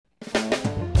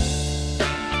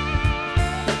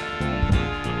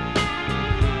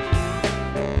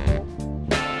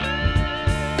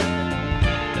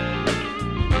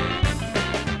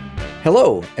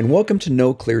Hello, and welcome to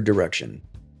No Clear Direction.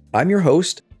 I'm your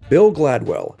host, Bill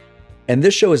Gladwell, and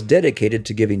this show is dedicated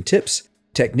to giving tips,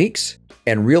 techniques,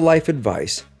 and real-life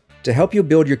advice to help you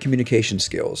build your communication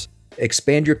skills,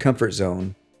 expand your comfort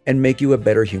zone, and make you a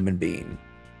better human being.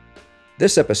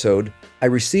 This episode, I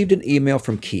received an email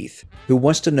from Keith, who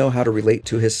wants to know how to relate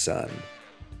to his son.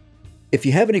 If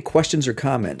you have any questions or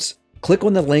comments, click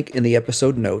on the link in the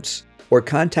episode notes or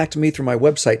contact me through my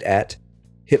website at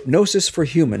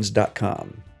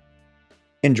hypnosisforhumans.com.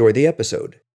 Enjoy the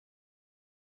episode.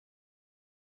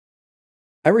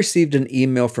 I received an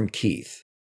email from Keith.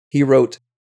 He wrote,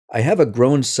 "I have a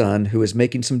grown son who is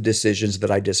making some decisions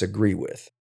that I disagree with.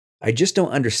 I just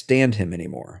don't understand him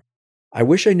anymore. I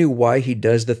wish I knew why he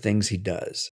does the things he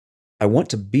does. I want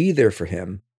to be there for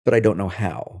him, but I don't know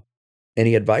how.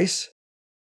 Any advice?"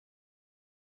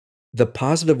 The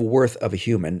positive worth of a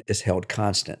human is held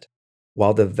constant,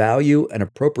 while the value and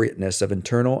appropriateness of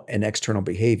internal and external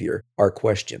behavior are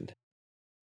questioned.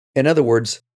 In other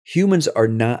words, humans are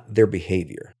not their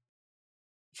behavior.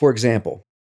 For example,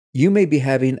 you may be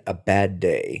having a bad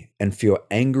day and feel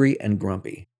angry and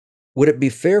grumpy. Would it be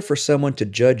fair for someone to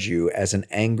judge you as an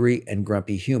angry and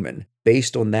grumpy human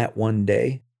based on that one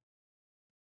day?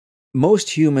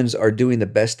 Most humans are doing the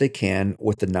best they can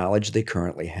with the knowledge they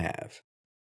currently have.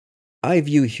 I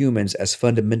view humans as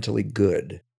fundamentally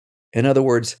good. In other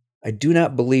words, I do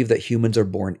not believe that humans are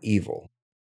born evil.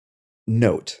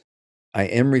 Note, I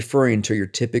am referring to your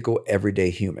typical everyday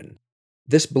human.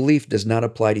 This belief does not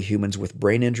apply to humans with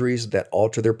brain injuries that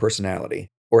alter their personality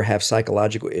or have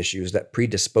psychological issues that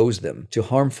predispose them to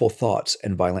harmful thoughts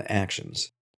and violent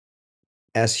actions.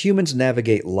 As humans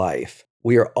navigate life,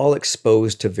 we are all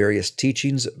exposed to various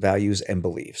teachings, values, and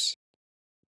beliefs.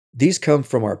 These come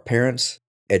from our parents,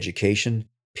 education,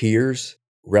 peers,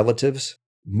 relatives,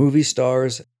 movie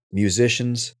stars,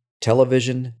 musicians,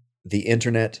 television, the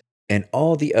internet, and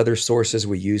all the other sources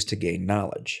we use to gain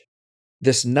knowledge.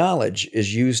 This knowledge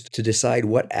is used to decide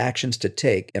what actions to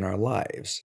take in our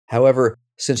lives. However,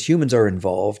 since humans are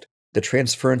involved, the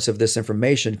transference of this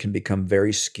information can become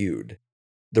very skewed.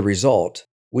 The result,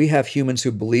 we have humans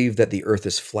who believe that the earth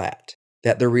is flat,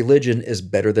 that their religion is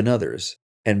better than others,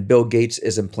 and Bill Gates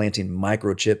is implanting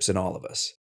microchips in all of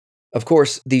us. Of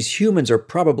course, these humans are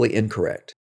probably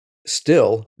incorrect.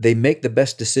 Still, they make the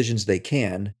best decisions they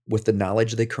can with the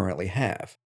knowledge they currently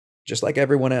have, just like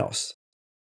everyone else.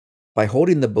 By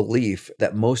holding the belief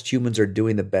that most humans are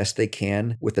doing the best they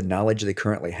can with the knowledge they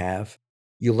currently have,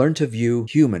 you learn to view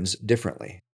humans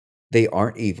differently. They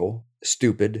aren't evil,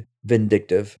 stupid,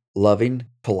 vindictive, loving,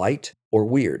 polite, or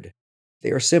weird.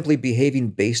 They are simply behaving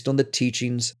based on the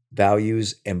teachings,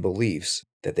 values, and beliefs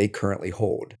that they currently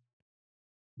hold.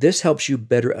 This helps you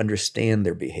better understand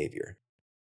their behavior.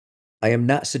 I am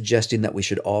not suggesting that we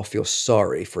should all feel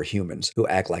sorry for humans who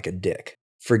act like a dick,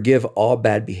 forgive all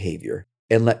bad behavior,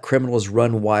 and let criminals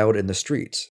run wild in the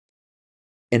streets.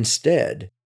 Instead,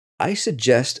 I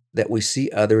suggest that we see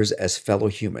others as fellow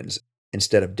humans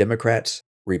instead of Democrats,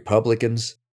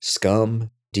 Republicans,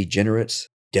 scum, degenerates,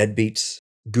 deadbeats,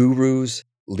 gurus,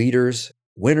 leaders,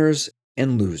 winners,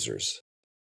 and losers.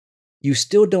 You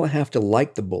still don't have to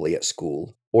like the bully at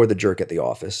school or the jerk at the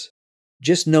office.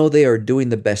 Just know they are doing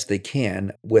the best they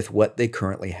can with what they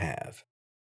currently have.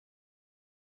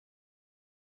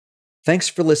 Thanks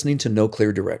for listening to No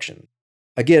Clear Direction.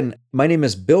 Again, my name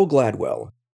is Bill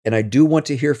Gladwell, and I do want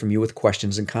to hear from you with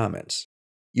questions and comments.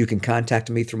 You can contact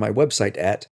me through my website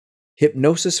at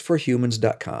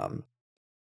hypnosisforhumans.com.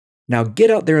 Now get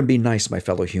out there and be nice, my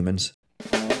fellow humans.